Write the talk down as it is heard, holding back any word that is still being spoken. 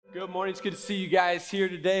Good morning. It's good to see you guys here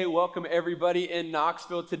today. Welcome everybody in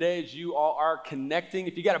Knoxville today as you all are connecting.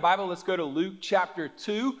 If you got a Bible, let's go to Luke chapter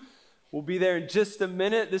 2. We'll be there in just a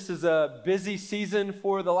minute. This is a busy season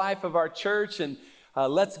for the life of our church, and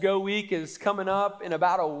Let's Go Week is coming up in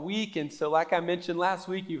about a week. And so like I mentioned last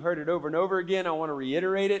week, you've heard it over and over again. I want to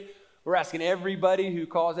reiterate it. We're asking everybody who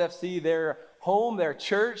calls FC their home, their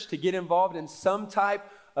church, to get involved in some type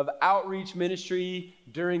of outreach ministry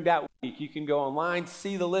during that week. You can go online,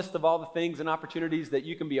 see the list of all the things and opportunities that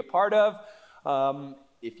you can be a part of.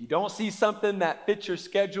 If you don't see something that fits your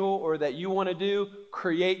schedule or that you want to do,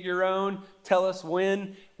 create your own. Tell us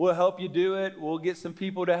when. We'll help you do it. We'll get some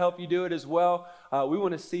people to help you do it as well. We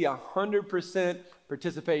want to see 100%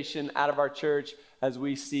 participation out of our church as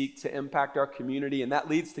we seek to impact our community. And that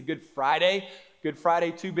leads to Good Friday. Good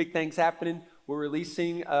Friday, two big things happening. We're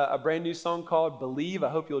releasing a brand new song called Believe. I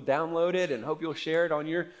hope you'll download it and hope you'll share it on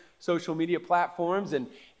your social media platforms. And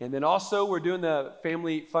then also we're doing the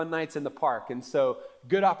family fun nights in the park. And so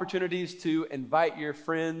good opportunities to invite your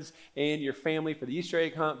friends and your family for the Easter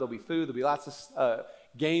egg hunt. There'll be food. There'll be lots of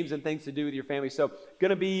games and things to do with your family. So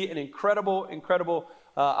going to be an incredible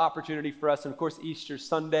opportunity for us. And of course, Easter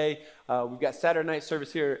Sunday, we've got Saturday night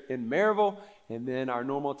service here in Maryville. And then our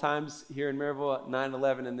normal times here in Maryville at 9,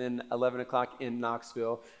 11, and then 11 o'clock in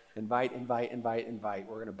Knoxville. Invite. We're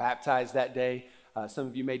going to baptize that day. Some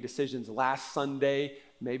of you made decisions last Sunday.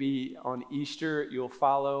 Maybe on Easter you'll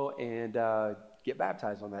follow and get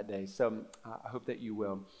baptized on that day. So I hope that you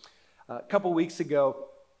will. A couple weeks ago,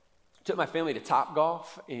 I took my family to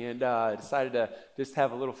Topgolf and decided to just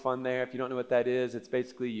have a little fun there. If you don't know what that is, it's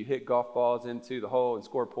basically you hit golf balls into the hole and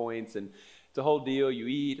score points, and it's a whole deal. You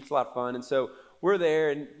eat. It's a lot of fun. And so we're there,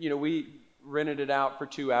 and we rented it out for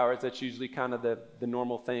 2 hours. That's usually kind of the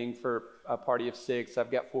normal thing for a party of 6.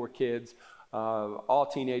 I've got 4 kids, all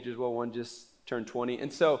teenagers. Well, one just turned 20.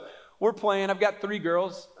 And so we're playing. I've got 3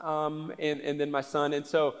 girls and then my son. And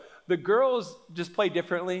so the girls just play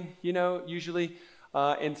differently, usually.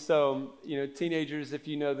 And so, teenagers, if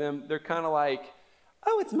you know them, they're kind of like,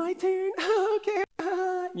 oh, it's my turn. Okay.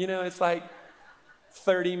 It's like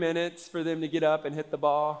 30 minutes for them to get up and hit the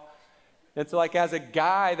ball. And so like as a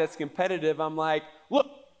guy that's competitive, I'm like, look,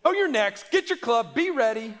 oh, you're next. Get your club. Be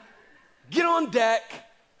ready. Get on deck.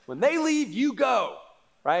 When they leave, you go.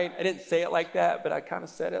 Right? I didn't say it like that, but I kind of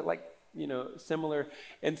said it like, similar.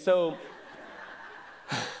 And so,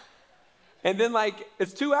 and then like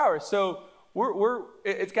it's 2 hours. So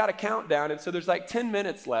it's got a countdown. And so there's like 10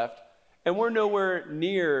 minutes left. And we're nowhere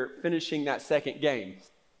near finishing that second game.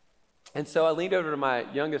 And so I leaned over to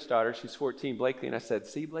my youngest daughter, she's 14, Blakely, and I said,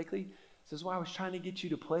 see, Blakely, this is why I was trying to get you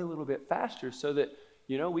to play a little bit faster so that,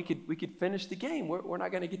 we could finish the game. We're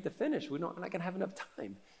not going to get to finish. We're not going to have enough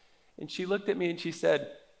time. And she looked at me and she said,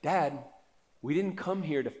 Dad, we didn't come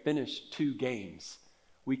here to finish 2 games.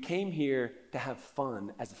 We came here to have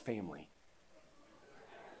fun as a family.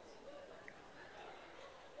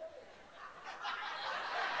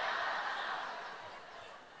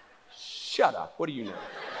 Shut up. What do you know?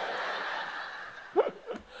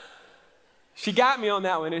 She got me on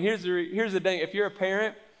that one, and here's the thing. If you're a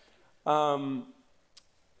parent,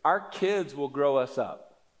 our kids will grow us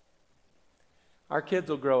up. Our kids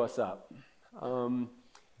will grow us up.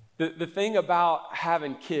 The thing about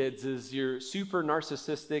having kids is you're super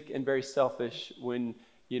narcissistic and very selfish when,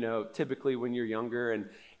 typically when you're younger,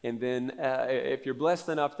 and then if you're blessed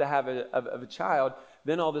enough to have a child,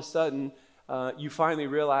 then all of a sudden you finally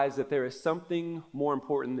realize that there is something more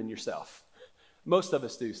important than yourself. Most of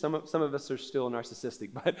us do. Some of us are still narcissistic,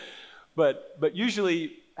 but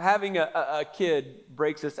usually having a kid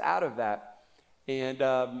breaks us out of that. And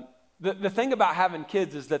the thing about having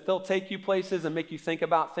kids is that they'll take you places and make you think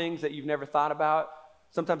about things that you've never thought about.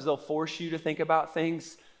 Sometimes they'll force you to think about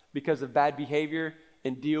things because of bad behavior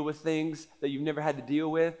and deal with things that you've never had to deal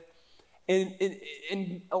with.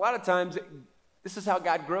 And a lot of times, this is how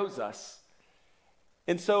God grows us.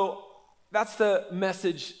 And so that's the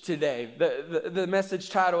message today. The message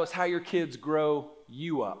title is How Your Kids Grow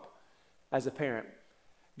You Up as a parent.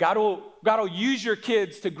 God will use your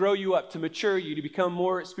kids to grow you up, to mature you, to become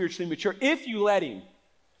more spiritually mature if you let him.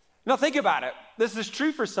 Now think about it. This is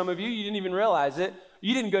true for some of you. You didn't even realize it.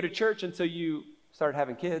 You didn't go to church until you started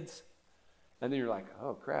having kids. And then you're like,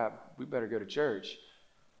 oh crap, we better go to church.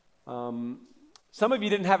 Some of you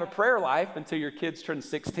didn't have a prayer life until your kids turned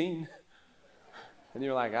 16. And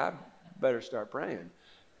you're like, I better start praying,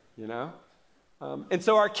 And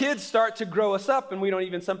so our kids start to grow us up and we don't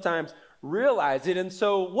even sometimes realize it. And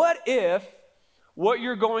so what if What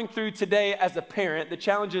you're going through today as a parent, the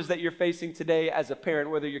challenges that you're facing today as a parent,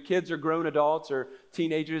 whether your kids are grown adults or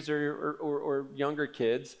teenagers or younger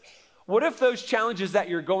kids, what if those challenges that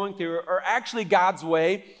you're going through are actually God's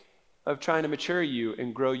way of trying to mature you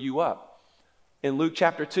and grow you up? In Luke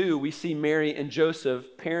chapter 2, we see Mary and Joseph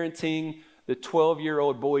parenting the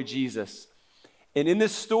 12-year-old boy Jesus. And in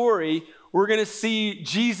this story, we're going to see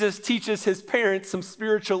Jesus teaches his parents some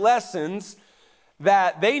spiritual lessons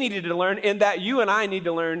that they needed to learn and that you and I need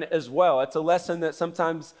to learn as well. It's a lesson that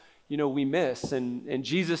sometimes, we miss. And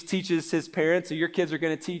Jesus teaches his parents, so your kids are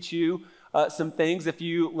going to teach you some things if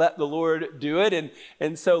you let the Lord do it.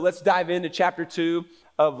 And so let's dive into chapter 2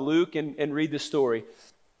 of Luke and read the story.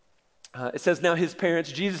 It says, now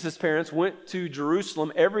Jesus' parents went to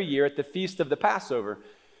Jerusalem every year at the feast of the Passover.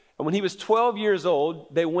 And when he was 12 years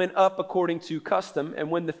old, they went up according to custom.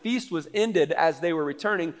 And when the feast was ended, as they were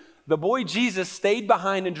returning, the boy Jesus stayed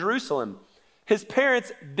behind in Jerusalem. His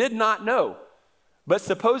parents did not know, but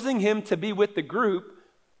supposing him to be with the group,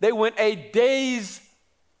 they went a day's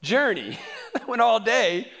journey. They went all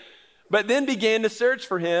day, but then began to search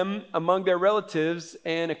for him among their relatives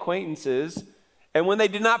and acquaintances. And when they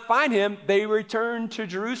did not find him, they returned to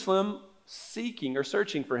Jerusalem seeking or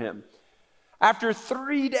searching for him. After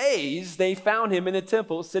 3 days, they found him in the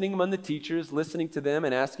temple, sitting among the teachers, listening to them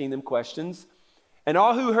and asking them questions. And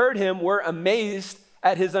all who heard him were amazed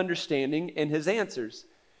at his understanding and his answers.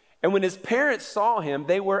 And when his parents saw him,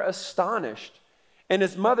 they were astonished. And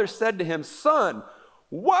his mother said to him, "Son,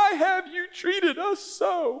 why have you treated us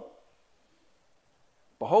so?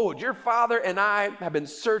 Behold, your father and I have been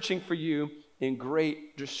searching for you in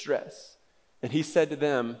great distress." And he said to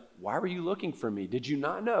them, "Why were you looking for me? Did you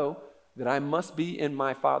not know that I must be in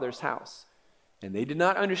my Father's house?" And they did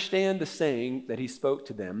not understand the saying that he spoke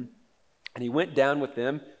to them. And he went down with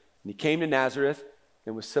them, and he came to Nazareth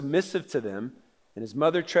and was submissive to them. And his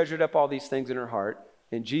mother treasured up all these things in her heart.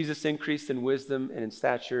 And Jesus increased in wisdom and in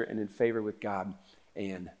stature and in favor with God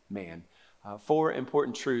and man. 4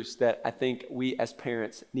 important truths that I think we as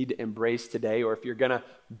parents need to embrace today, or if you're going to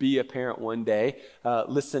be a parent one day,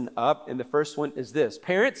 listen up. And the first one is this: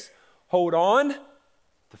 parents, hold on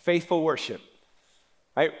to faithful worship.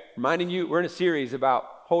 Right? Reminding you, we're in a series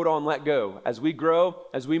about hold on, let go. As we grow,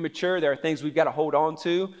 as we mature, there are things we've got to hold on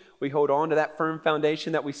to. We hold on to that firm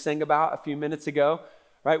foundation that we sang about a few minutes ago.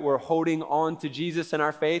 Right? We're holding on to Jesus in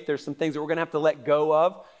our faith. There's some things that we're going to have to let go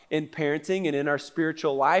of in parenting and in our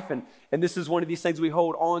spiritual life. And this is one of these things we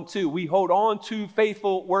hold on to. We hold on to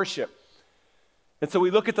faithful worship. And so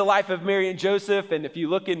we look at the life of Mary and Joseph, and if you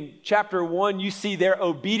look in chapter 1, you see their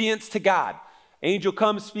obedience to God. Angel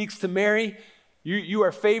comes, speaks to Mary. You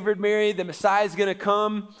are favored, Mary. The Messiah is going to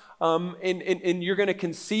come, and you're going to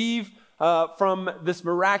conceive from this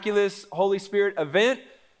miraculous Holy Spirit event.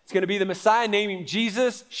 It's going to be the Messiah, named him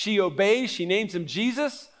Jesus. She obeys. She names him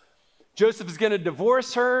Jesus. Joseph is going to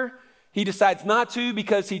divorce her. He decides not to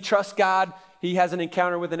because he trusts God. He has an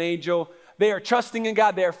encounter with an angel. They are trusting in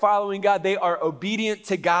God. They are following God. They are obedient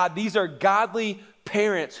to God. These are godly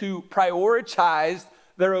parents who prioritized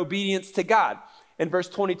their obedience to God. In verse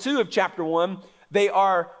 22 of chapter 1, they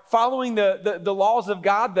are following the laws of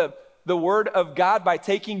God, the word of God, by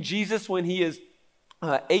taking Jesus when he is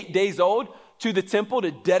 8 days old to the temple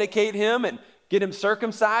to dedicate him and get him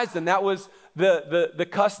circumcised. And that was the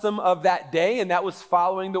custom of that day, and that was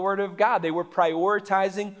following the word of God. They were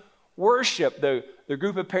prioritizing worship. The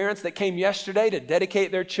group of parents that came yesterday to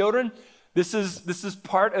dedicate their children, this is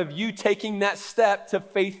part of you taking that step to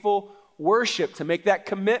faithful worship, to make that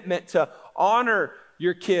commitment to honor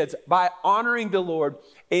your kids by honoring the Lord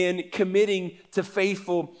and committing to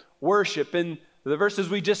faithful worship. In the verses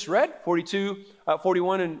we just read,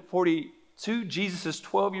 41 and 42, Jesus is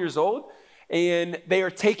 12 years old, and they are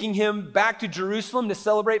taking him back to Jerusalem to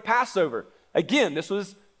celebrate Passover. Again, this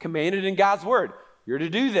was commanded in God's word. You're to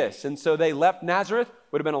do this. And so they left Nazareth.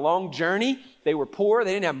 Would have been a long journey. They were poor.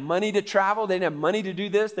 They didn't have money to travel. They didn't have money to do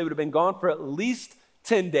this. They would have been gone for at least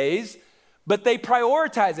 10 days. But they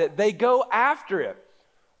prioritize it. They go after it.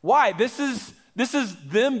 Why? This is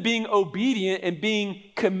them being obedient and being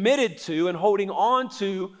committed to and holding on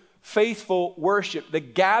to faithful worship, the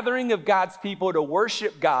gathering of God's people to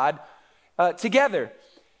worship God together.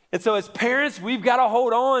 And so as parents, we've got to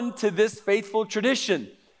hold on to this faithful tradition.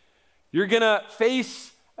 You're going to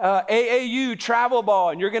face AAU travel ball,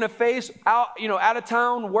 and you're going to face out of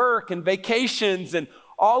town work and vacations, and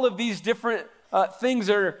all of these different things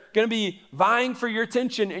are going to be vying for your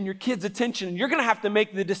attention and your kids' attention. And you're going to have to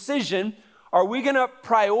make the decision, are we going to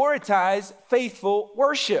prioritize faithful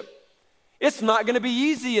worship? It's not going to be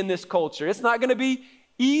easy in this culture. It's not going to be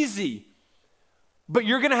easy. But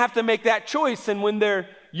you're going to have to make that choice. And when they're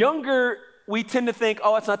younger, we tend to think,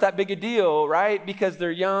 oh, it's not that big a deal, right? Because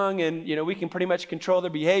they're young and, we can pretty much control their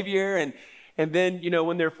behavior. And then,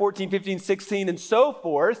 when they're 14, 15, 16, and so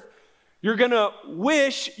forth, you're going to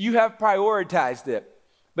wish you have prioritized it.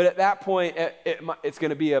 But at that point, it's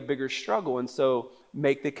going to be a bigger struggle. And so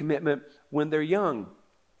make the commitment when they're young.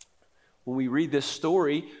 When we read this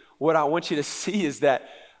story, what I want you to see is that,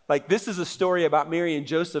 this is a story about Mary and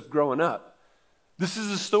Joseph growing up. This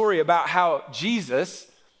is a story about how Jesus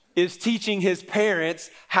is teaching his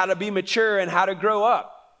parents how to be mature and how to grow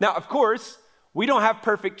up. Now, of course, we don't have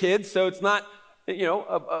perfect kids, so it's not,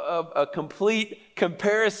 a complete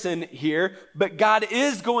comparison here, but God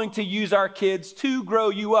is going to use our kids to grow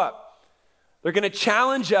you up. They're going to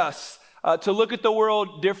challenge us to look at the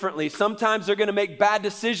world differently. Sometimes they're going to make bad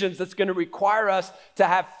decisions that's going to require us to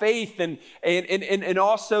have faith and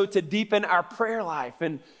also to deepen our prayer life.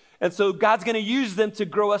 And so God's going to use them to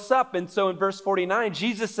grow us up. And so in verse 49,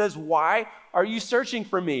 Jesus says, why are you searching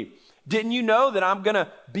for me? Didn't you know that I'm going to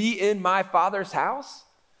be in my Father's house?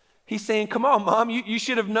 He's saying, come on, Mom, you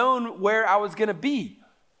should have known where I was going to be.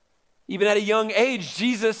 Even at a young age,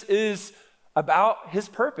 Jesus is about his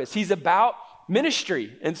purpose. He's about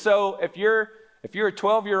ministry. And so if you're a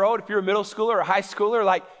 12-year-old, if you're a middle schooler or a high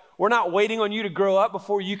schooler, we're not waiting on you to grow up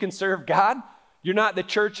before you can serve God. You're not the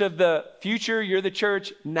church of the future. You're the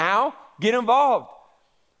church now. Get involved.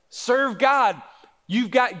 Serve God.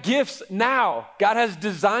 You've got gifts now. God has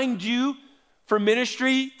designed you for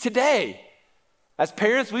ministry today. As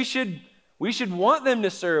parents, we should want them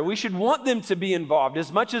to serve. We should want them to be involved.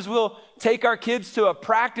 As much as we'll take our kids to a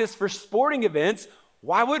practice for sporting events,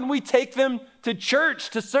 why wouldn't we take them to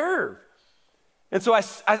church to serve? And so I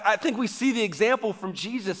think we see the example from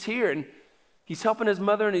Jesus here. And he's helping his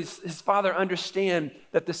mother and his father understand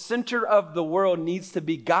that the center of the world needs to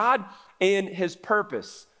be God and his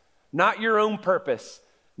purpose, not your own purpose,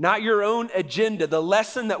 not your own agenda. The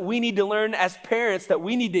lesson that we need to learn as parents, that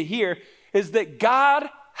we need to hear, is that God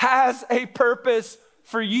has a purpose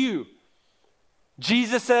for you.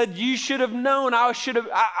 Jesus said, you should have known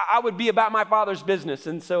I would be about my Father's business.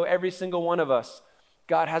 And so every single one of us,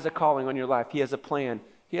 God has a calling on your life. He has a plan.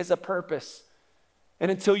 He has a purpose. And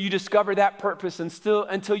until you discover that purpose and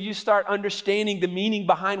until you start understanding the meaning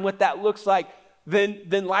behind what that looks like,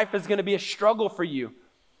 then life is going to be a struggle for you.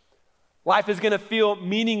 Life is going to feel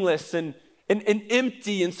meaningless and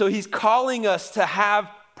empty. And so he's calling us to have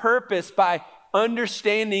purpose by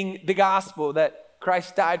understanding the gospel, that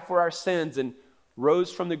Christ died for our sins and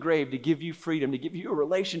rose from the grave to give you freedom, to give you a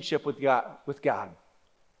relationship with God.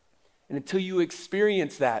 And until you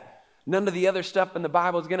experience that, none of the other stuff in the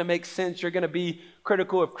Bible is going to make sense. You're going to be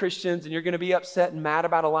critical of Christians and you're going to be upset and mad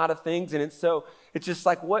about a lot of things. And it's just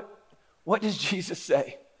like, what does Jesus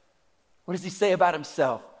say? What does he say about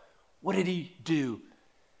himself? What did he do?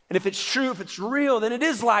 And if it's true, if it's real, then it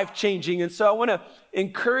is life-changing. And so I want to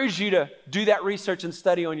encourage you to do that research and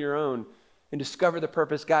study on your own and discover the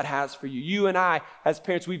purpose God has for you. You and I, as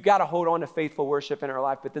parents, we've got to hold on to faithful worship in our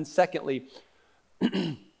life. But then secondly,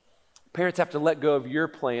 parents have to let go of your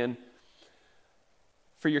plan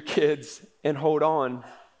for your kids and hold on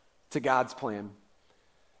to God's plan.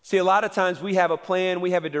 See, a lot of times we have a plan,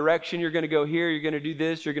 we have a direction. You're going to go here, you're going to do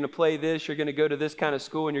this, you're going to play this, you're going to go to this kind of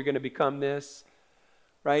school, and you're going to become this,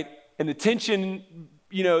 right? And the tension,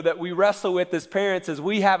 that we wrestle with as parents is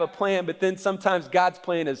we have a plan, but then sometimes God's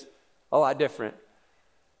plan is a lot different.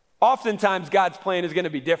 Oftentimes, God's plan is going to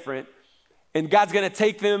be different, and God's going to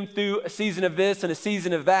take them through a season of this and a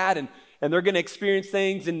season of that, and they're going to experience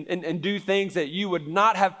things and do things that you would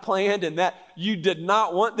not have planned and that you did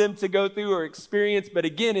not want them to go through or experience. But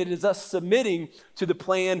again, it is us submitting to the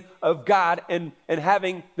plan of God and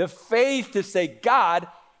having the faith to say, God,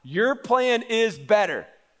 your plan is better.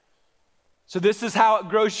 So this is how it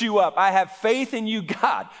grows you up. I have faith in you,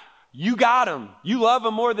 God. You got them. You love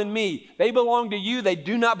them more than me. They belong to you. They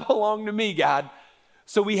do not belong to me, God.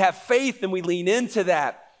 So we have faith and we lean into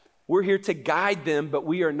that. We're here to guide them, but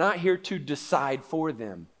we are not here to decide for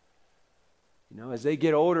them. As they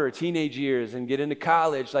get older, teenage years, and get into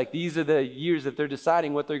college, these are the years that they're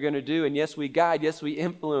deciding what they're going to do. And yes, we guide, yes, we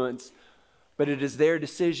influence, but it is their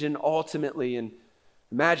decision ultimately. And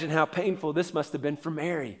imagine how painful this must have been for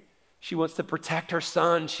Mary. She wants to protect her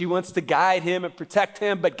son. She wants to guide him and protect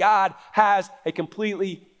him, but God has a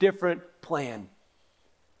completely different plan.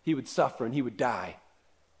 He would suffer and he would die.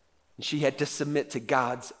 And she had to submit to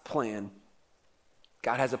God's plan.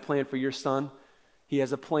 God has a plan for your son. He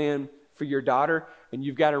has a plan for your daughter, and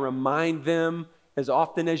you've got to remind them as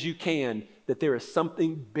often as you can that there is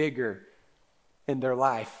something bigger in their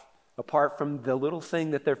life apart from the little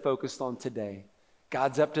thing that they're focused on today.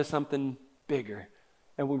 God's up to something bigger.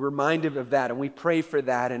 And we remind them of that, and we pray for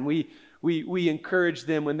that, and we encourage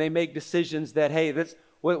them when they make decisions that, hey,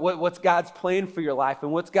 what's God's plan for your life,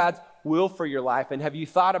 and what's God's will for your life, and have you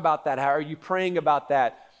thought about that? How are you praying about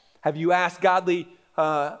that? Have you asked godly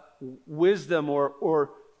wisdom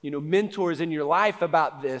or mentors in your life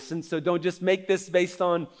about this? And so don't just make this based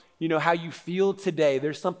on how you feel today.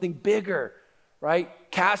 There's something bigger, right?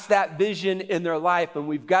 Cast that vision in their life, and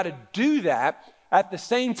we've got to do that at the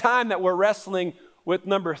same time that we're wrestling with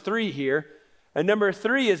number 3 here. And number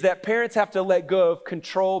 3 is that parents have to let go of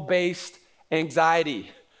control-based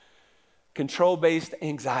anxiety. Control-based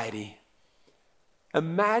anxiety.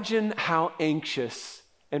 Imagine how anxious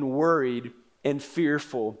and worried and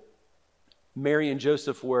fearful Mary and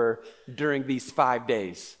Joseph were during these 5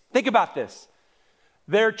 days. Think about this.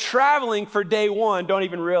 They're traveling for day 1, don't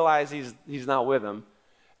even realize he's not with them.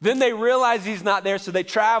 Then they realize he's not there, so they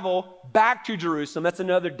travel back to Jerusalem. That's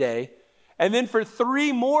another day. And then for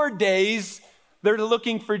 3 more days, they're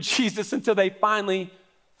looking for Jesus until they finally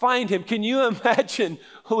find him. Can you imagine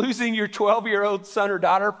losing your 12-year-old son or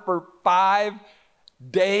daughter for 5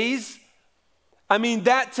 days? I mean,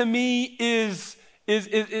 that to me is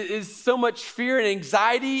so much fear and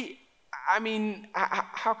anxiety. I mean,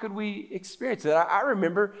 how could we experience it? I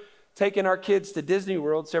remember taking our kids to Disney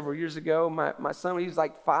World several years ago. My son, he was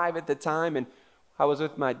like 5 at the time, and I was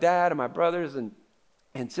with my dad and my brothers and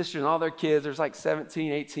sisters and all their kids. There's like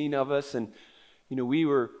 17, 18 of us, and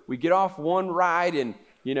we get off one ride, and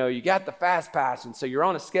you got the fast pass, and so you're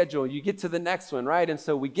on a schedule, and you get to the next one, right? And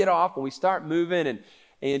so we get off and we start moving,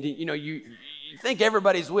 and you think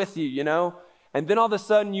everybody's with you, and then all of a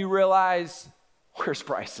sudden you realize, where's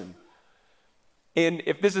Bryson? And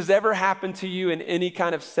if this has ever happened to you in any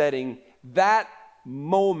kind of setting, that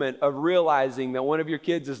moment of realizing that one of your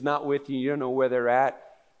kids is not with you, you don't know where they're at,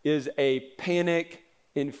 is a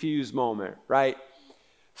panic-infused moment, right?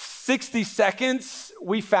 60 seconds,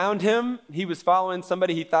 we found him. He was following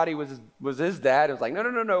somebody he thought he was his dad. It was like,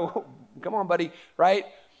 no, come on, buddy, right?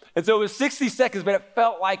 And so it was 60 seconds, but it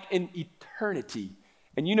felt like an eternity.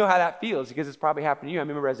 And you know how that feels because it's probably happened to you. I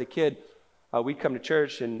remember as a kid, we'd come to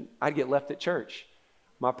church and I'd get left at church.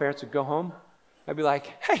 My parents would go home. I'd be like,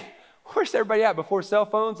 hey, where's everybody at? Before cell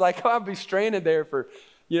phones, like, I'd be stranded there for,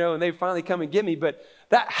 and they'd finally come and get me. But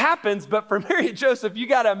that happens. But for Mary and Joseph, you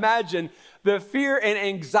got to imagine the fear and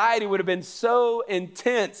anxiety would have been so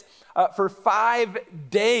intense for 5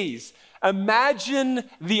 days. Imagine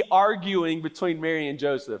the arguing between Mary and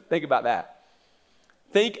Joseph. Think about that.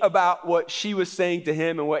 Think about what she was saying to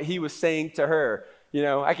him and what he was saying to her.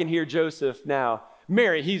 I can hear Joseph now.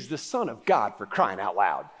 Mary, he's the Son of God, for crying out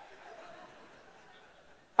loud.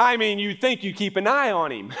 I mean, you'd think you keep an eye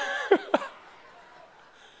on him.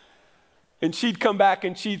 And she'd come back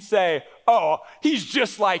and she'd say, oh, he's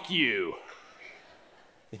just like you.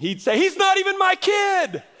 And he'd say, he's not even my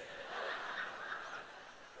kid.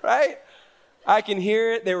 Right? I can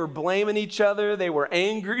hear it. They were blaming each other. They were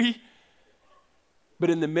angry. But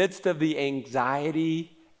in the midst of the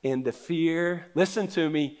anxiety and the fear, listen to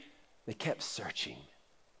me, they kept searching.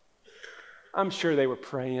 I'm sure they were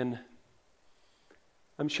praying.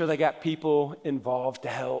 I'm sure they got people involved to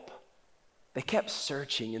help. They kept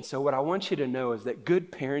searching. And so what I want you to know is that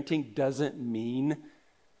good parenting doesn't mean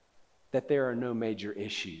that there are no major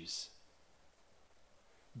issues.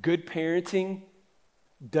 Good parenting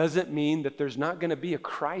doesn't mean that there's not going to be a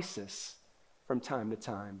crisis from time to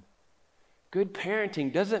time. Good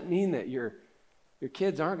parenting doesn't mean that your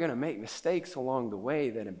kids aren't going to make mistakes along the way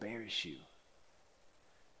that embarrass you.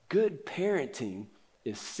 Good parenting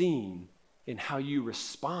is seen in how you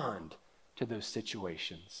respond to those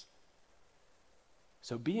situations.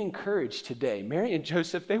 So be encouraged today. Mary and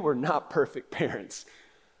Joseph, they were not perfect parents.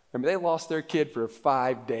 I mean, they lost their kid for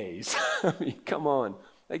 5 days. I mean, come on.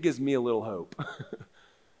 That gives me a little hope.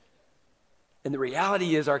 And the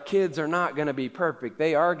reality is our kids are not going to be perfect.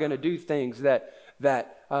 They are going to do things that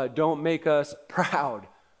don't make us proud.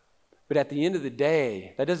 But at the end of the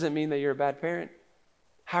day, that doesn't mean that you're a bad parent.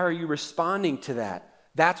 How are you responding to that?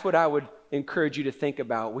 That's what I would encourage you to think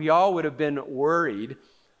about. We all would have been worried.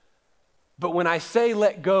 But when I say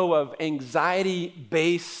let go of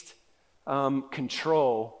anxiety-based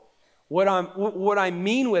control, what I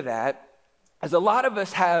mean with that is a lot of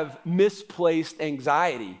us have misplaced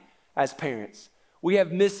anxiety as parents. We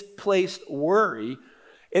have misplaced worry,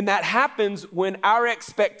 and that happens when our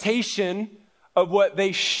expectation of what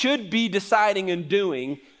they should be deciding and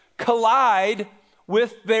doing collide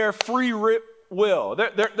with their free will,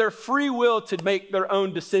 their free will to make their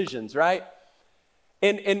own decisions, right?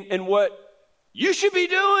 And what you should be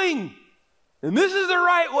doing, and this is the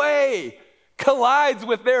right way, collides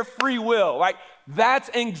with their free will, right? That's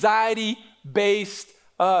anxiety-based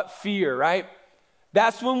fear, right?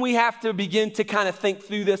 That's when we have to begin to kind of think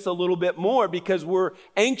through this a little bit more, because we're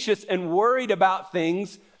anxious and worried about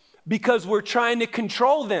things because we're trying to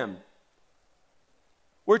control them.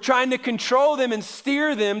 We're trying to control them and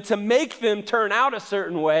steer them to make them turn out a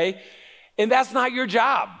certain way, and that's not your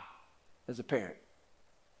job as a parent.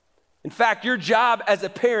 In fact, your job as a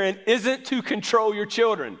parent isn't to control your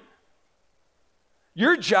children.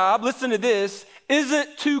 Your job, listen to this,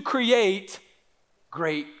 isn't to create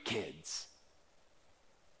great kids.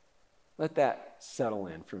 Let that settle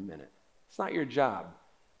in for a minute. It's not your job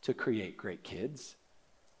to create great kids.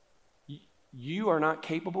 You are not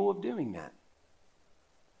capable of doing that.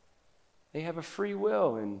 They have a free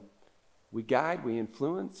will, and we guide, we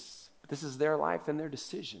influence, but this is their life and their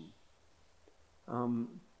decision.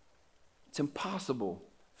 It's impossible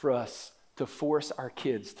for us to force our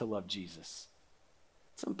kids to love Jesus.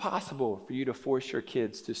 It's impossible for you to force your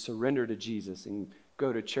kids to surrender to Jesus and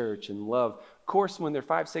go to church and love. Of course, when they're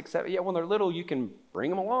 5, 6, 7, when they're little, you can bring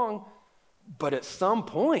them along. But at some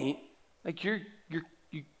point, like you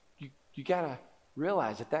gotta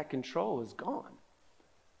realize that control is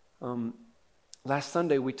gone. Last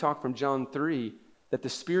Sunday, we talked from John 3 that the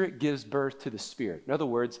Spirit gives birth to the Spirit. In other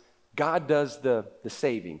words, God does the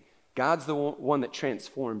saving. God's the one that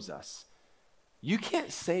transforms us. You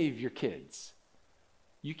can't save your kids.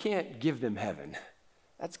 You can't give them heaven.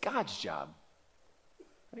 That's God's job.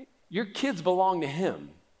 Right? Your kids belong to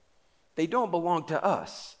Him. They don't belong to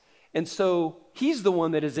us. And so He's the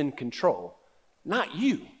one that is in control, not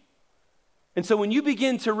you. And so when you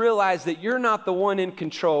begin to realize that you're not the one in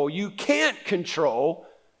control, you can't control,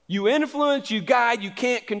 you influence, you guide, you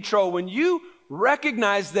can't control. When you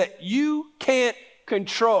recognize that you can't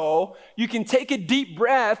control, you can take a deep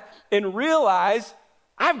breath and realize,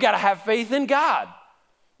 I've got to have faith in God.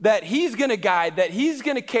 That He's going to guide, that He's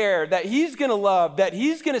going to care, that He's going to love, that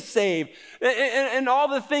He's going to save. And all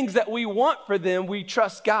the things that we want for them, we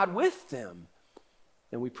trust God with them.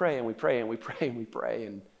 And we pray and we pray and we pray and we pray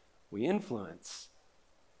and we influence.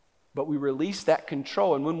 But we release that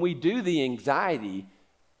control. And when we do, the anxiety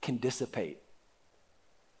can dissipate.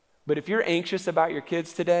 But if you're anxious about your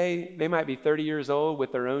kids today, they might be 30 years old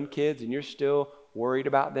with their own kids and you're still worried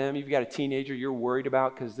about them. You've got a teenager you're worried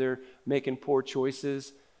about because they're making poor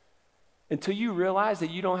choices. Until you realize that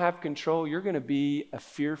you don't have control, you're going to be a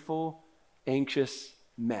fearful, anxious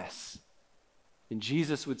mess. And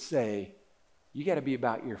Jesus would say, you got to be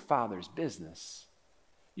about your Father's business.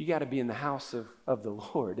 You got to be in the house of the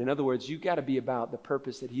Lord. In other words, you got to be about the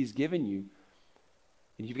purpose that He's given you.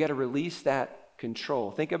 And you've got to release that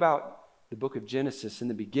control. Think about the book of Genesis. In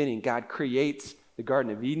the beginning, God creates the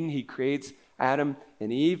Garden of Eden. He creates Adam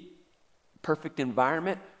and Eve. Perfect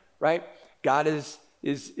environment, right? God is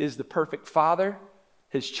the perfect father.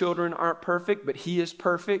 His children aren't perfect, but He is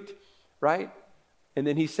perfect, right? And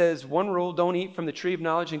then He says, one rule, don't eat from the tree of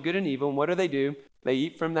knowledge and good and evil. And what do? They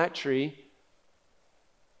eat from that tree.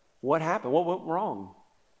 What happened? What went wrong?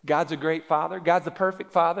 God's a great father. God's the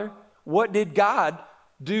perfect father. What did God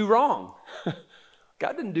do wrong?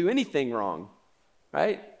 God didn't do anything wrong,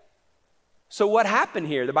 right? So what happened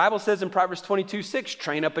here? The Bible says in Proverbs 22:6,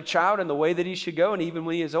 train up a child in the way that he should go, and even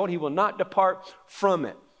when he is old, he will not depart from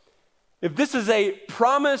it. If this is a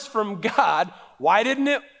promise from God, why didn't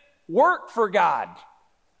it work for God?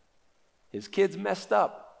 His kids messed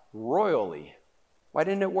up royally. Why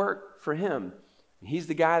didn't it work for him? He's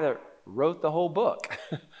the guy that wrote the whole book.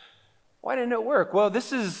 Why didn't it work? Well,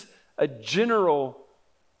 this is a general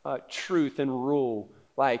truth and rule.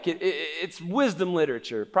 Like it's wisdom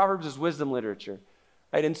literature. Proverbs is wisdom literature,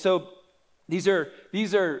 right? And so these are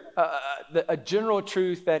a general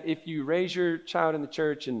truth that if you raise your child in the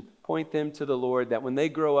church and point them to the Lord, that when they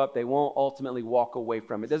grow up, they won't ultimately walk away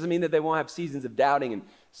from it. Doesn't mean that they won't have seasons of doubting and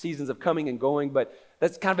seasons of coming and going, but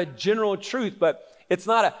that's kind of a general truth, but it's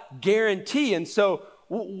not a guarantee. And so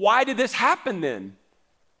why did this happen then?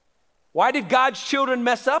 Why did God's children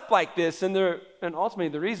mess up like this? And ultimately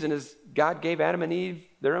the reason is God gave Adam and Eve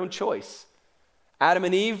their own choice. Adam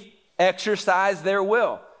and Eve exercised their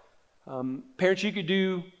will. Parents, you could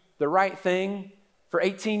do the right thing for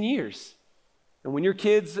 18 years. And when your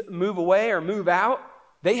kids move away or move out,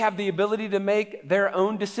 they have the ability to make their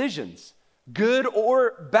own decisions, good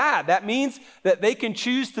or bad. That means that they can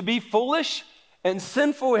choose to be foolish and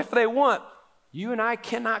sinful if they want. You and I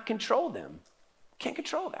cannot control them. Can't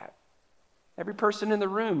control that. Every person in the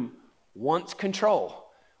room wants control.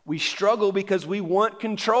 We struggle because we want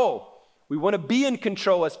control. We want to be in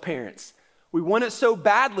control as parents. We want it so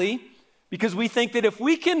badly because we think that if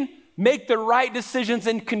we can make the right decisions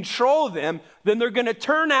and control them, then they're going to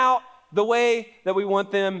turn out the way that we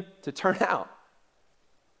want them to turn out.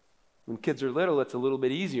 When kids are little, it's a little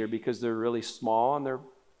bit easier because they're really small and they're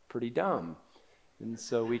pretty dumb. And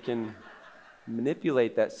so we can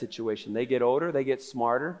manipulate that situation. They get older, they get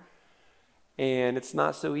smarter, and it's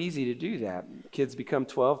not so easy to do that. Kids become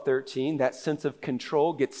 12, 13, that sense of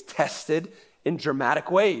control gets tested in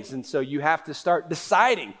dramatic ways. And so you have to start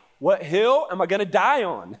deciding, what hill am I going to die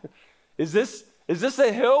on? Is this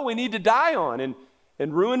a hill we need to die on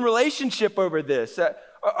and ruin relationship over this?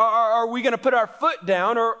 Are we going to put our foot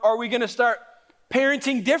down, or are we going to start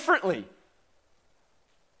parenting differently?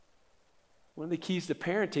 One of the keys to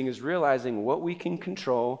parenting is realizing what we can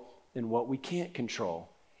control and what we can't control.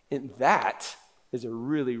 And that is a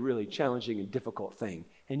really, really challenging and difficult thing.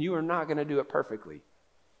 And you are not going to do it perfectly.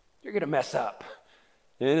 You're going to mess up.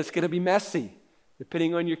 And it's going to be messy,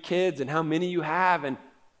 depending on your kids and how many you have and,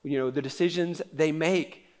 the decisions they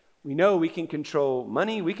make. We know we can control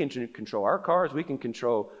money. We can control our cars. We can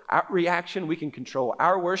control our reaction. We can control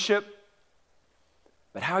our worship.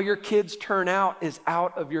 But how your kids turn out is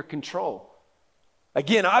out of your control.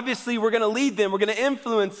 Again, obviously, we're going to lead them. We're going to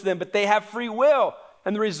influence them, but they have free will.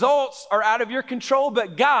 And the results are out of your control,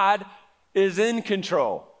 but God is in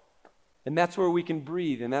control. And that's where we can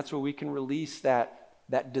breathe, and that's where we can release that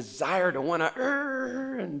desire to want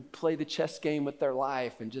to and play the chess game with their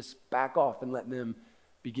life and just back off and let them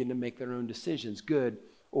begin to make their own decisions, good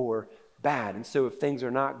or bad. And so if things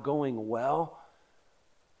are not going well,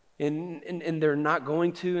 and they're not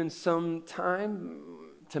going to in some time,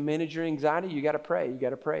 to manage your anxiety, you got to pray. You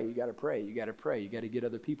got to pray. You got to pray. You got to pray. You got to get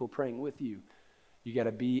other people praying with you. You got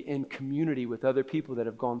to be in community with other people that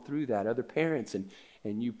have gone through that, other parents,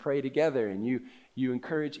 and you pray together and you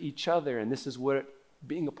encourage each other. And this is what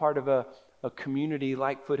being a part of a community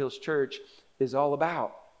like Foothills Church is all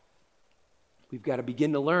about. We've got to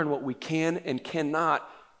begin to learn what we can and cannot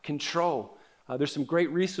control. There's some great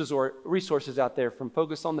resources out there from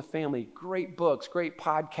Focus on the Family, great books, great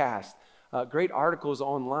podcasts. Great articles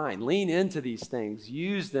online. Lean into these things.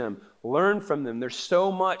 Use them. Learn from them. There's so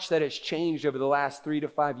much that has changed over the last 3 to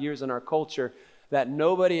 5 years in our culture that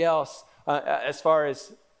nobody else, as far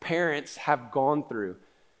as parents, have gone through.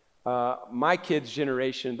 My kids'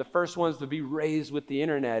 generation, the first ones to be raised with the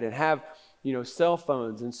internet and have, cell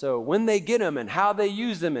phones. And so when they get them and how they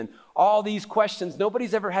use them and all these questions,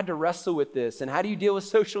 nobody's ever had to wrestle with this. And how do you deal with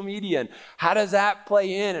social media? And how does that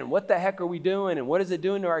play in? And what the heck are we doing? And what is it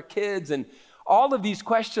doing to our kids? And all of these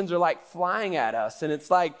questions are like flying at us. And it's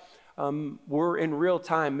like we're in real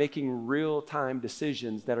time making real time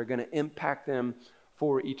decisions that are going to impact them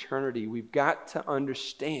for eternity. We've got to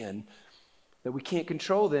understand that we can't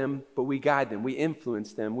control them, but we guide them, we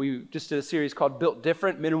influence them. We just did a series called Built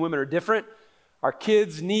Different. Men and women are different. Our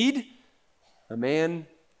kids need a man,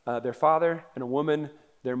 their father, and a woman,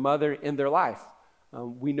 their mother in their life.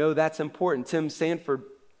 We know that's important. Tim Sanford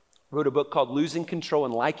wrote a book called Losing Control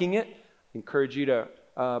and Liking It. I encourage you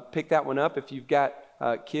to pick that one up if you've got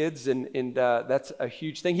kids, and that's a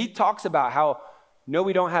huge thing. He talks about how, no,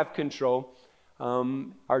 we don't have control.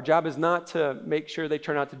 Our job is not to make sure they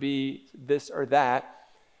turn out to be this or that.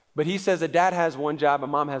 But he says a dad has one job, a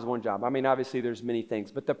mom has one job. I mean, obviously there's many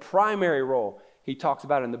things. But the primary role he talks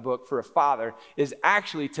about in the book for a father is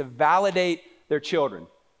actually to validate their children.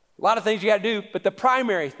 A lot of things you got to do, but the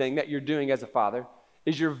primary thing that you're doing as a father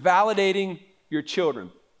is you're validating your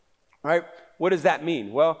children. All right? What does that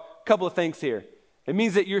mean? Well, a couple of things here. It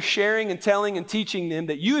means that you're sharing and telling and teaching them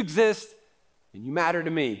that you exist and you matter to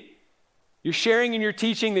me. You're sharing and you're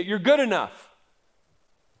teaching that you're good enough.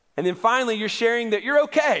 And then finally, you're sharing that you're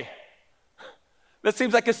okay. That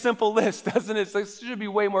seems like a simple list, doesn't it? It should be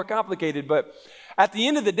way more complicated. But at the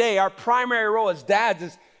end of the day, our primary role as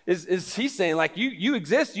dads is he's saying, like, you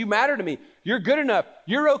exist, you matter to me. You're good enough.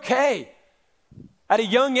 You're okay. At a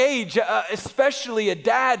young age, especially, a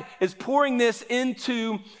dad is pouring this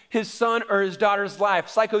into his son or his daughter's life.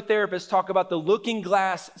 Psychotherapists talk about the looking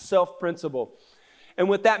glass self-principle. And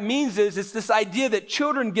what that means is it's this idea that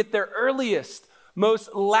children get their earliest,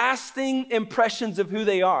 most lasting impressions of who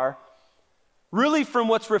they are really from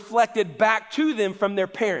what's reflected back to them from their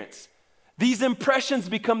parents. These impressions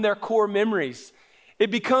become their core memories. It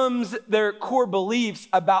becomes their core beliefs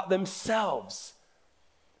about themselves,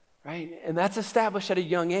 right? And that's established at a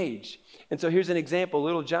young age. And so here's an example.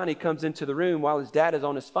 Little Johnny comes into the room while his dad is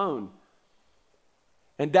on his phone.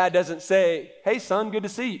 And dad doesn't say, "Hey, son, good to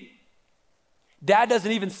see you." Dad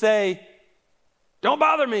doesn't even say, "Don't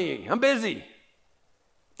bother me, I'm busy."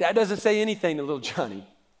 Dad doesn't say anything to little Johnny.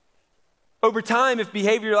 Over time, if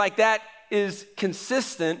behavior like that is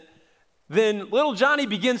consistent, then little Johnny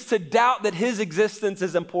begins to doubt that his existence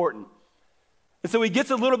is important. And so he gets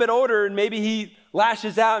a little bit older and maybe he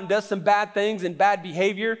lashes out and does some bad things and bad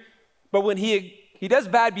behavior. But when he does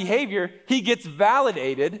bad behavior, he gets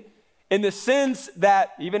validated in the sense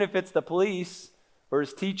that even if it's the police or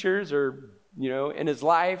his teachers or, in his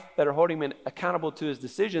life that are holding him accountable to his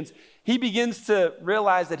decisions, he begins to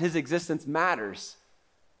realize that his existence matters.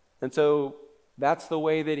 And so that's the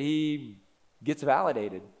way that he gets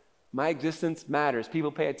validated. My existence matters.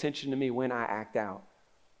 People pay attention to me when I act out.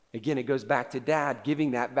 Again, it goes back to Dad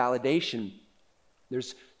giving that validation.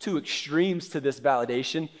 There's two extremes to this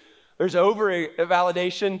validation. There's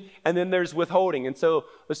over-validation, and then there's withholding. And so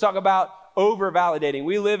let's talk about over-validating.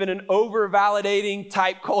 We live in an over-validating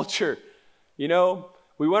type culture. We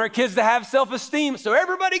want our kids to have self-esteem, so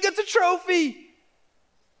everybody gets a trophy.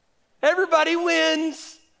 Everybody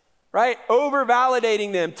wins, right?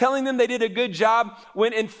 Over-validating them, telling them they did a good job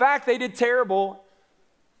when in fact they did terrible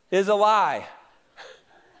is a lie.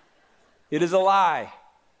 It is a lie.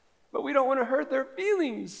 But we don't want to hurt their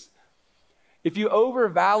feelings. If you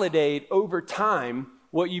over-validate over time,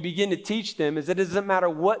 what you begin to teach them is that it doesn't matter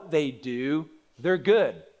what they do, they're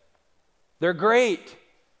good. They're great.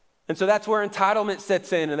 And so that's where entitlement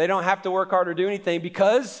sets in, and they don't have to work hard or do anything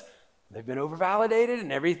because they've been over-validated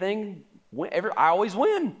and everything, I always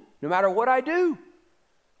win, no matter what I do.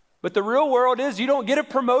 But the real world is you don't get a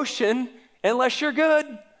promotion unless you're good.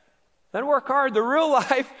 Then work hard. The real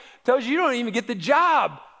life tells you don't even get the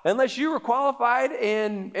job unless you were qualified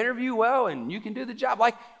and interview well and you can do the job.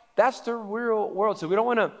 That's the real world. So we don't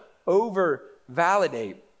want to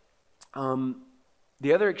over-validate.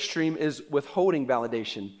 The other extreme is withholding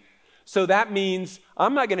validation. So that means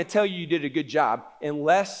I'm not going to tell you did a good job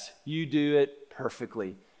unless you do it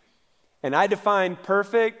perfectly. And I define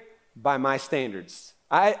perfect by my standards.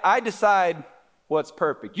 I decide what's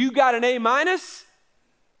perfect. You got an A-?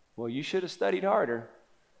 Well, you should have studied harder.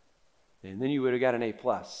 And then you would have got an A+.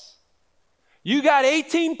 You got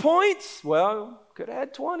 18 points? Well, could have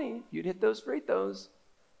had 20. You'd hit those free throws.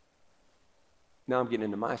 Now I'm getting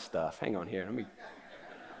into my stuff. Hang on here.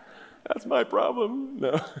 That's my problem.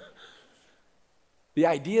 No. The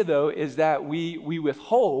idea, though, is that we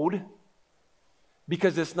withhold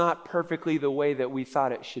because it's not perfectly the way that we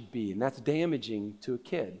thought it should be. And that's damaging to a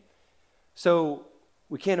kid. So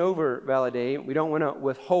we can't over-validate. We don't want to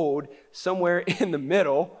withhold. Somewhere in the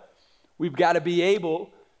middle, we've got to be able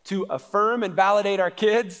to affirm and validate our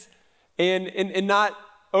kids and not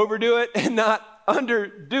overdo it and not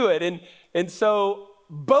underdo it. And so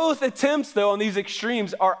both attempts, though, on these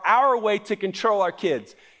extremes are our way to control our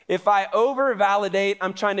kids. If I over-validate,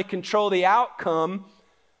 I'm trying to control the outcome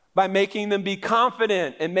by making them be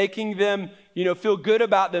confident and making them, feel good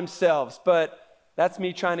about themselves. But that's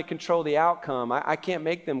me trying to control the outcome. I can't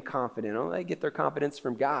make them confident. They get their confidence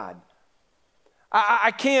from God.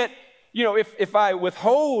 I can't, if I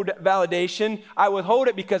withhold validation, I withhold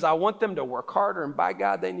it because I want them to work harder, and by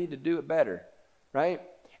God, they need to do it better, right?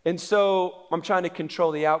 And so I'm trying to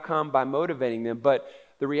control the outcome by motivating them, but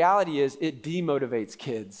the reality is it demotivates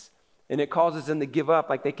kids, and it causes them to give up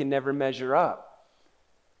like they can never measure up.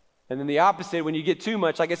 And then the opposite, when you get too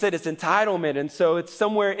much, like I said, it's entitlement, and so it's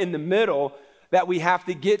somewhere in the middle that we have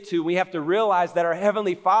to get to. We have to realize that our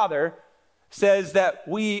Heavenly Father says that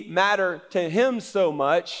we matter to Him so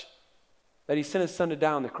much that He sent His Son to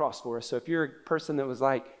die on the cross for us. So if you're a person that was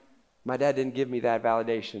like, my dad didn't give me that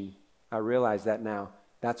validation, I realize that now.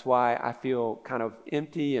 That's why I feel kind of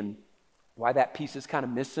empty and why that piece is kind of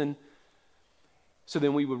missing. So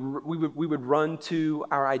then we would run to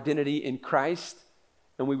our identity in Christ,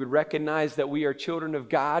 and we would recognize that we are children of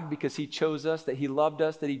God because He chose us, that He loved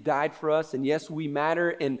us, that He died for us. And yes, we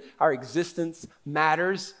matter and our existence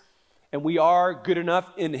matters. And we are good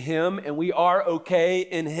enough in Him, and we are okay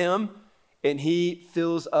in Him. And He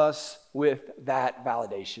fills us with that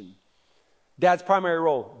validation. Dad's primary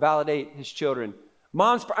role, validate his children.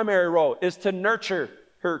 Mom's primary role is to nurture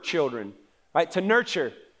her children, right? To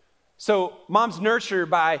nurture. So moms nurture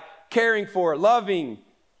by caring for, loving,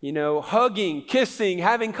 hugging, kissing,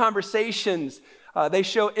 having conversations. They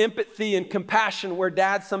show empathy and compassion where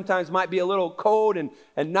dad sometimes might be a little cold and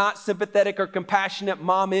not sympathetic or compassionate.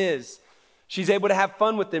 Mom is. She's able to have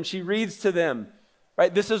fun with them. She reads to them,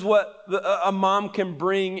 right? This is what a mom can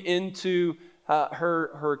bring into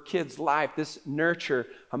her kid's life, this nurture.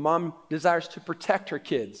 A mom desires to protect her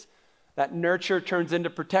kids. That nurture turns into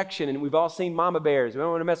protection, and we've all seen mama bears. We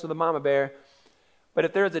don't want to mess with a mama bear. But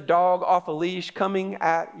if there's a dog off a leash coming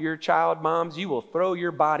at your child, moms, you will throw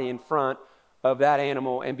your body in front of that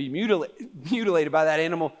animal and be mutilated by that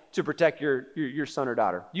animal to protect your son or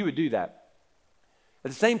daughter. You would do that.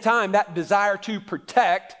 At the same time, that desire to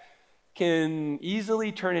protect can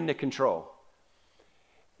easily turn into control.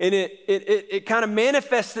 And it kind of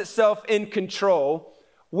manifests itself in control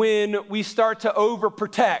when we start to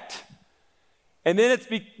overprotect. And then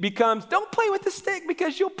it becomes, don't play with the stick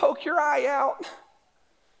because you'll poke your eye out.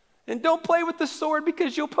 And don't play with the sword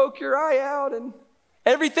because you'll poke your eye out. And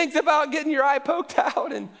everything's about getting your eye poked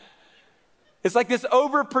out. And it's like this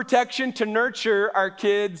overprotection to nurture our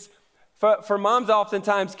kids for moms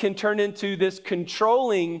oftentimes can turn into this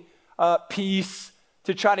controlling piece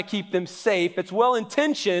to try to keep them safe. It's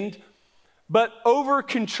well-intentioned, but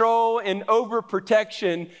over-control and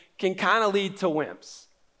over-protection can kind of lead to wimps.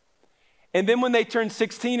 And then when they turn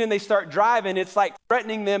 16 and they start driving, it's like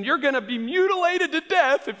threatening them, you're going to be mutilated to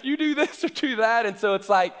death if you do this or do that. And so it's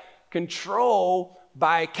like control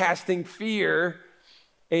by casting fear,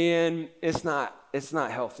 and it's not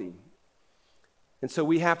healthy. And so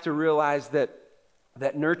we have to realize that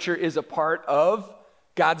nurture is a part of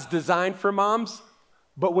God's design for moms,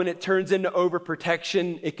 but when it turns into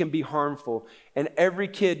overprotection, it can be harmful. And every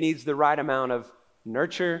kid needs the right amount of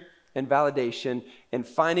nurture and validation, and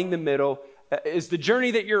finding the middle is the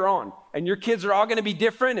journey that you're on. And your kids are all going to be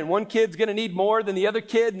different, and one kid's going to need more than the other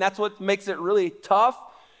kid, and that's what makes it really tough.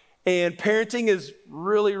 And parenting is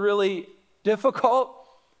really, really difficult,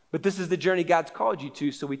 but this is the journey God's called you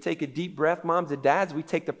to. So we take a deep breath, moms and dads. We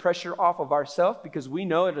take the pressure off of ourselves because we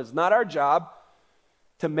know it is not our job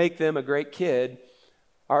to make them a great kid.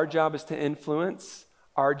 Our job is to influence.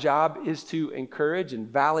 Our job is to encourage and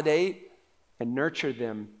validate and nurture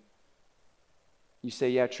them. You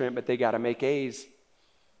say, yeah, Trent, but they got to make A's.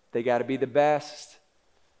 They got to be the best.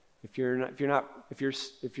 If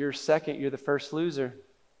you're second, you're the first loser,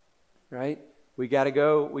 right? We got to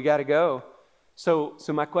go. So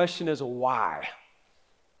my question is, why?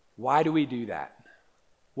 Why do we do that?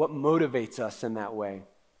 What motivates us in that way?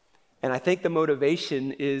 And I think the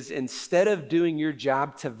motivation is, instead of doing your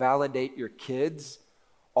job to validate your kids,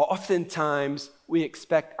 oftentimes we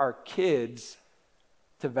expect our kids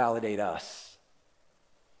to validate us.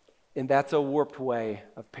 And that's a warped way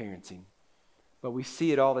of parenting. But we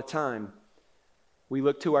see it all the time. We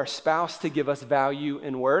look to our spouse to give us value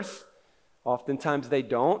and worth. Oftentimes they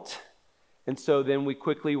don't. And so then we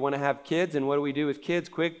quickly want to have kids. And what do we do with kids?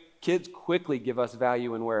 Kids quickly give us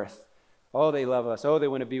value and worth. Oh, they love us. Oh, they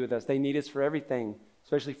want to be with us. They need us for everything,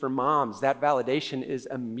 especially for moms. That validation is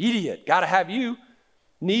immediate. Got to have you.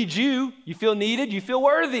 Need you. You feel needed. You feel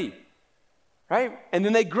worthy. Right? And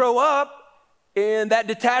then they grow up, and that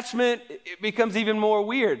detachment, it becomes even more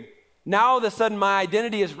weird. Now, all of a sudden, my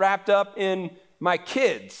identity is wrapped up in my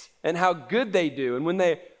kids and how good they do. And when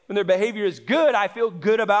their behavior is good, I feel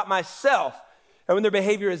good about myself. And when their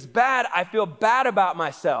behavior is bad, I feel bad about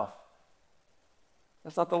myself.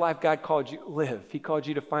 That's not the life God called you to live. He called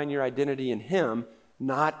you to find your identity in Him,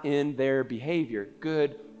 not in their behavior,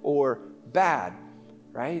 good or bad,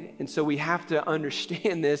 right? And so we have to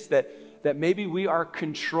understand this, that maybe we are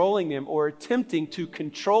controlling them or attempting to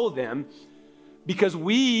control them because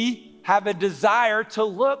we have a desire to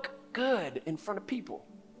look good in front of people.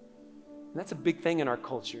 And that's a big thing in our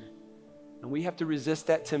culture. And we have to resist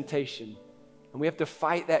that temptation. And we have to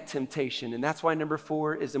fight that temptation. And that's why number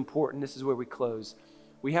 4 is important. This is where we close.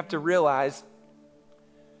 We have to realize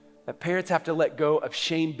that parents have to let go of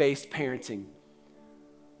shame-based parenting.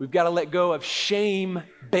 We've got to let go of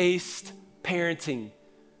shame-based parenting.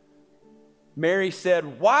 Mary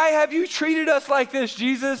said, "Why have you treated us like this,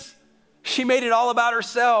 Jesus?" She made it all about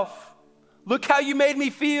herself. Look how you made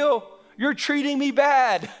me feel. You're treating me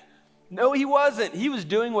bad. No, he wasn't. He was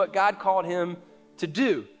doing what God called him to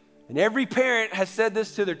do. And every parent has said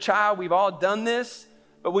this to their child. We've all done this.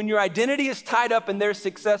 But when your identity is tied up in their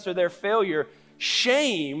success or their failure,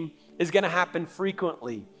 shame is going to happen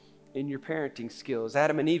frequently in your parenting skills.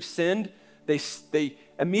 Adam and Eve sinned. They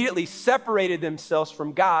immediately separated themselves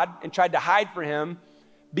from God and tried to hide from Him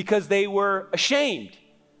because they were ashamed.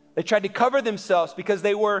 They tried to cover themselves because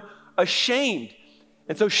they were ashamed.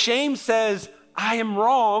 And so shame says, I am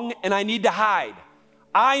wrong and I need to hide.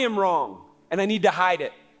 I am wrong and I need to hide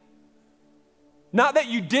it. Not that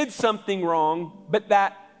you did something wrong, but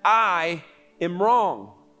that I am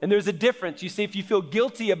wrong. And there's a difference. You see, if you feel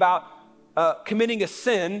guilty about committing a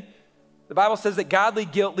sin, the Bible says that godly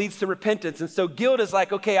guilt leads to repentance. And so guilt is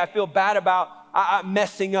like, okay, I feel bad about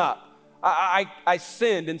messing up. I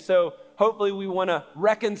sinned. And so hopefully we want to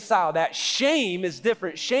reconcile that. Shame is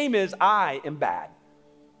different. Shame is I am bad.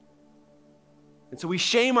 And so we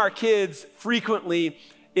shame our kids frequently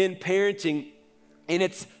in parenting. And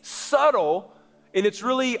it's subtle, and it's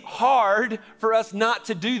really hard for us not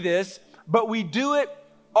to do this, but we do it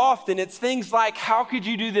often. It's things like, how could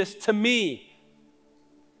you do this to me?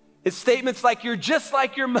 It's statements like, you're just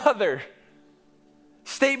like your mother.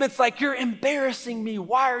 Statements like, you're embarrassing me.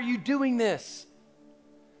 Why are you doing this?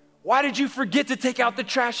 Why did you forget to take out the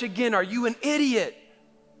trash again? Are you an idiot?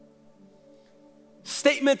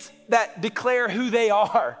 Statements that declare who they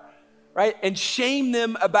are, right? And shame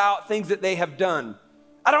them about things that they have done.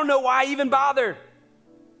 I don't know why I even bother.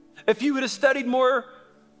 If you would have studied more,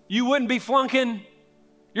 you wouldn't be flunking.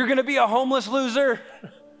 You're going to be a homeless loser.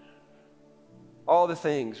 All the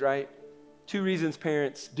things, right? 2 reasons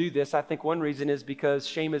parents do this. I think one reason is because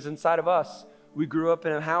shame is inside of us. We grew up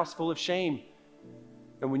in a house full of shame.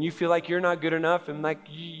 And when you feel like you're not good enough and like,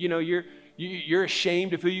 you're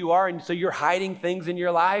ashamed of who you are, and so you're hiding things in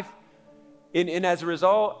your life, and as a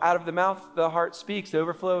result, out of the mouth, the heart speaks. The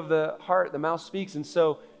overflow of the heart, the mouth speaks. And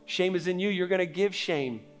so shame is in you. You're going to give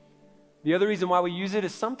shame. The other reason why we use it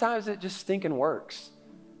is sometimes it just stinking works.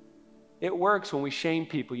 It works when we shame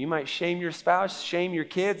people. You might shame your spouse, shame your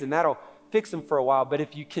kids, and that'll fix them for a while. But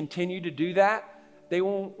if you continue to do that, they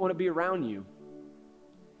won't want to be around you.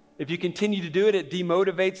 If you continue to do it, it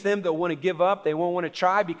demotivates them. They'll want to give up. They won't want to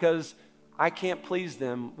try because I can't please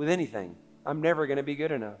them with anything. I'm never going to be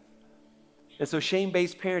good enough. And so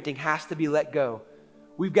shame-based parenting has to be let go.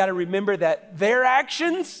 We've got to remember that their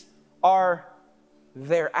actions are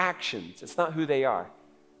their actions. It's not who they are.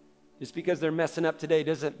 Just because they're messing up today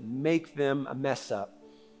doesn't make them a mess up,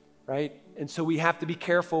 right? And so we have to be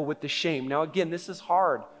careful with the shame. Now, again, this is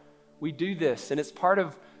hard. We do this, and it's part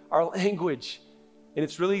of our language. And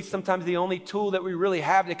it's really sometimes the only tool that we really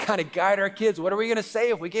have to kind of guide our kids. What are we going to say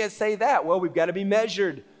if we can't say that? Well, we've got to be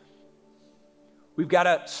measured. We've got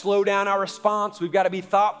to slow down our response. We've got to be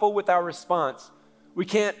thoughtful with our response. We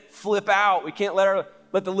can't flip out. We can't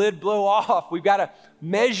let the lid blow off. We've got to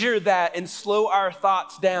measure that and slow our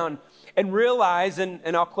thoughts down and realize, and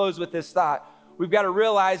I'll close with this thought, we've got to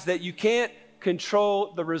realize that you can't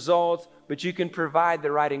control the results, but you can provide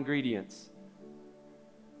the right ingredients.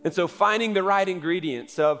 And so finding the right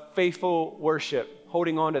ingredients of faithful worship,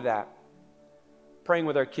 holding on to that, praying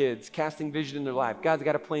with our kids, casting vision in their life. God's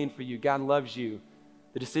got a plan for you. God loves you.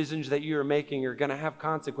 The decisions that you are making are going to have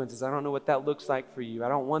consequences. I don't know what that looks like for you. I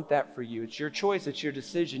don't want that for you. It's your choice. It's your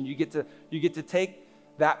decision. You get to take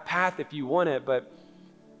that path if you want it. But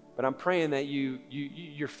I'm praying that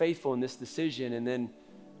you're faithful in this decision, and then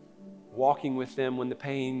walking with them when the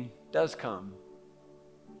pain does come,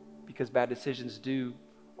 because bad decisions do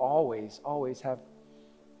always have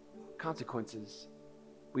consequences.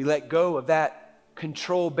 We let go of that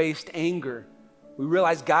control-based anger. We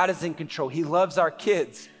realize God is in control. He loves our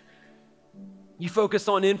kids. You focus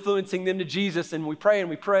on influencing them to Jesus, and we pray and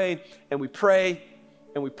we pray and we pray,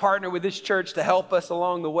 and we partner with this church to help us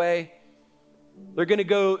along the way. They're going to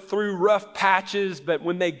go through rough patches, but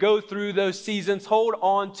when they go through those seasons, hold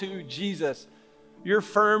on to Jesus, your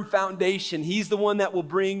firm foundation. He's the one that will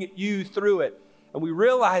bring you through it. And we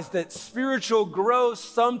realize that spiritual growth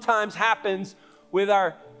sometimes happens with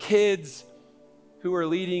our kids who are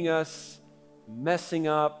leading us, messing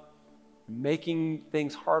up, making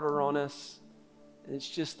things harder on us. And it's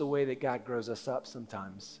just the way that God grows us up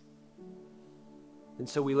sometimes. And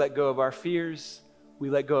so we let go of our fears, we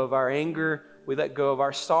let go of our anger, we let go of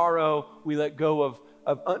our sorrow, we let go of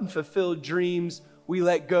unfulfilled dreams, we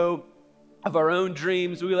let go of our own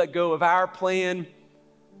dreams, we let go of our plan.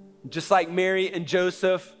 Just like Mary and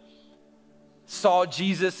Joseph saw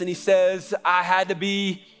Jesus and he says, I had to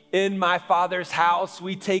be in my Father's house.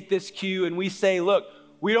 We take this cue and we say, look,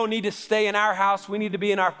 we don't need to stay in our house. We need to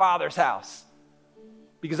be in our Father's house.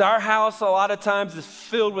 Because our house a lot of times is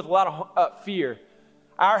filled with a lot of fear.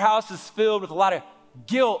 Our house is filled with a lot of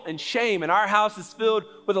guilt and shame. And our house is filled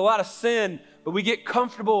with a lot of sin. But we get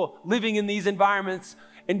comfortable living in these environments.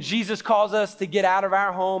 And Jesus calls us to get out of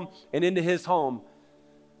our home and into his home.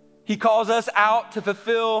 He calls us out to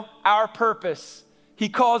fulfill our purpose. He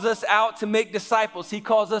calls us out to make disciples. He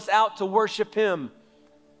calls us out to worship him.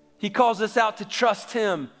 He calls us out to trust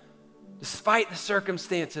him despite the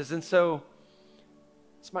circumstances. And so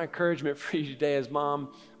it's my encouragement for you today as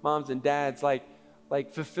moms and dads, like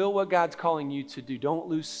fulfill what God's calling you to do. Don't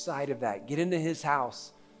lose sight of that. Get into his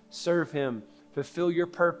house. Serve him. Fulfill your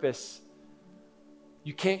purpose.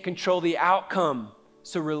 You can't control the outcome.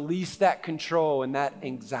 So release that control and that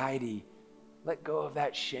anxiety. Let go of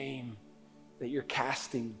that shame that you're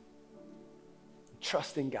casting.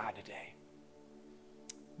 Trust in God today.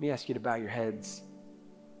 Let me ask you to bow your heads.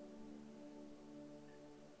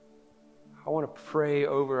 I want to pray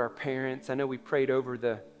over our parents. I know we prayed over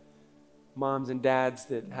the moms and dads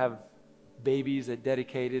that have babies that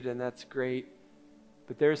dedicated, and that's great.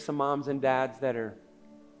 But there's some moms and dads that are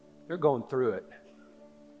they're going through it.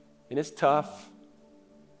 And it's tough.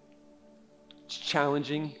 It's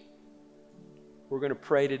challenging. We're going to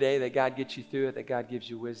pray today that God gets you through it, that God gives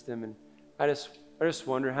you wisdom. And I just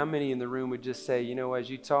wonder how many in the room would just say, as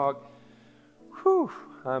you talk,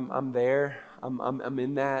 I'm there. I'm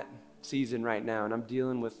in that season right now, and I'm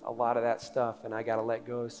dealing with a lot of that stuff, and I got to let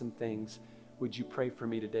go of some things. Would you pray for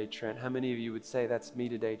me today, Trent? How many of you would say, that's me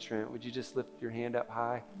today, Trent? Would you just lift your hand up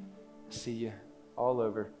high? I see you all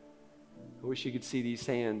over. I wish you could see these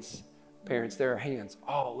hands. Parents, there are hands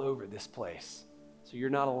all over this place. So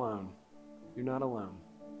you're not alone. You're not alone.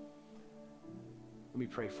 Let me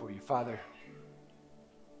pray for you. Father,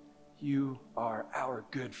 you are our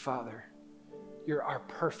good Father. You're our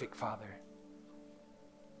perfect Father.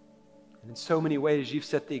 And in so many ways, you've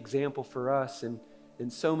set the example for us. And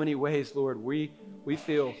in so many ways, Lord, we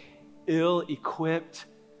feel ill-equipped.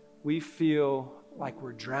 We feel like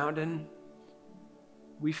we're drowning.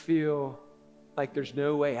 We feel like there's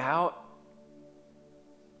no way out.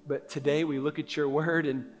 But today we look at your word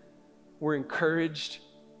and we're encouraged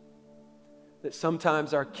that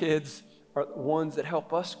sometimes our kids are the ones that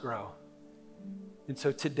help us grow. And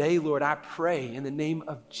so today, Lord, I pray in the name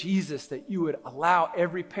of Jesus that you would allow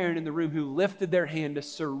every parent in the room who lifted their hand to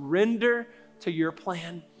surrender to your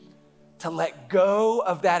plan, to let go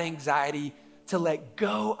of that anxiety, to let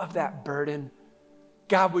go of that burden.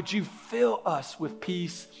 God, would you fill us with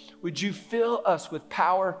peace? Would you fill us with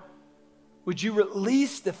power? Would you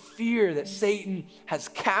release the fear that Satan has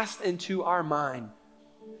cast into our mind?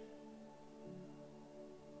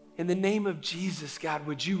 In the name of Jesus, God,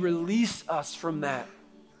 would you release us from that?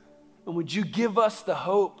 And would you give us the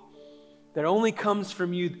hope that only comes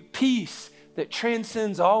from you, the peace that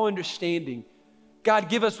transcends all understanding? God,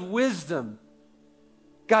 give us wisdom.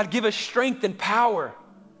 God, give us strength and power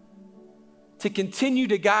to continue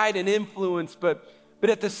to guide and influence, but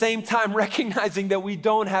at the same time recognizing that we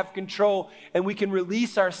don't have control and we can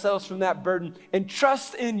release ourselves from that burden and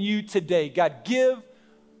trust in you today. God,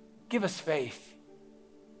 give us faith.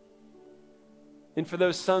 And for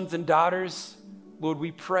those sons and daughters, Lord,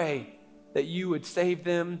 we pray that you would save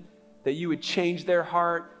them, that you would change their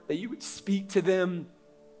heart, that you would speak to them,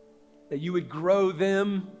 that you would grow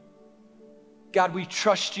them. God, we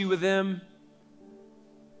trust you with them.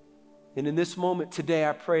 And in this moment today,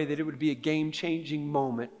 I pray that it would be a game-changing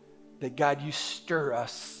moment, that God, you stir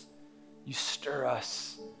us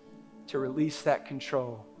to release that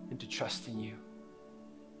control and to trust in you.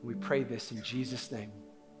 And we pray this in Jesus' name.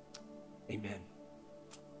 Amen.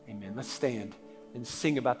 Amen. Let's stand and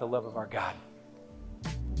sing about the love of our God.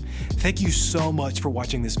 Thank you so much for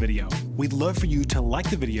watching this video. We'd love for you to like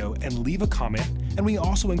the video and leave a comment, and we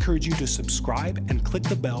also encourage you to subscribe and click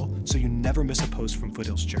the bell so you never miss a post from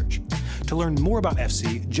Foothills Church. To learn more about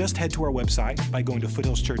FC, just head to our website by going to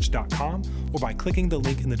foothillschurch.com or by clicking the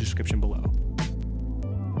link in the description below.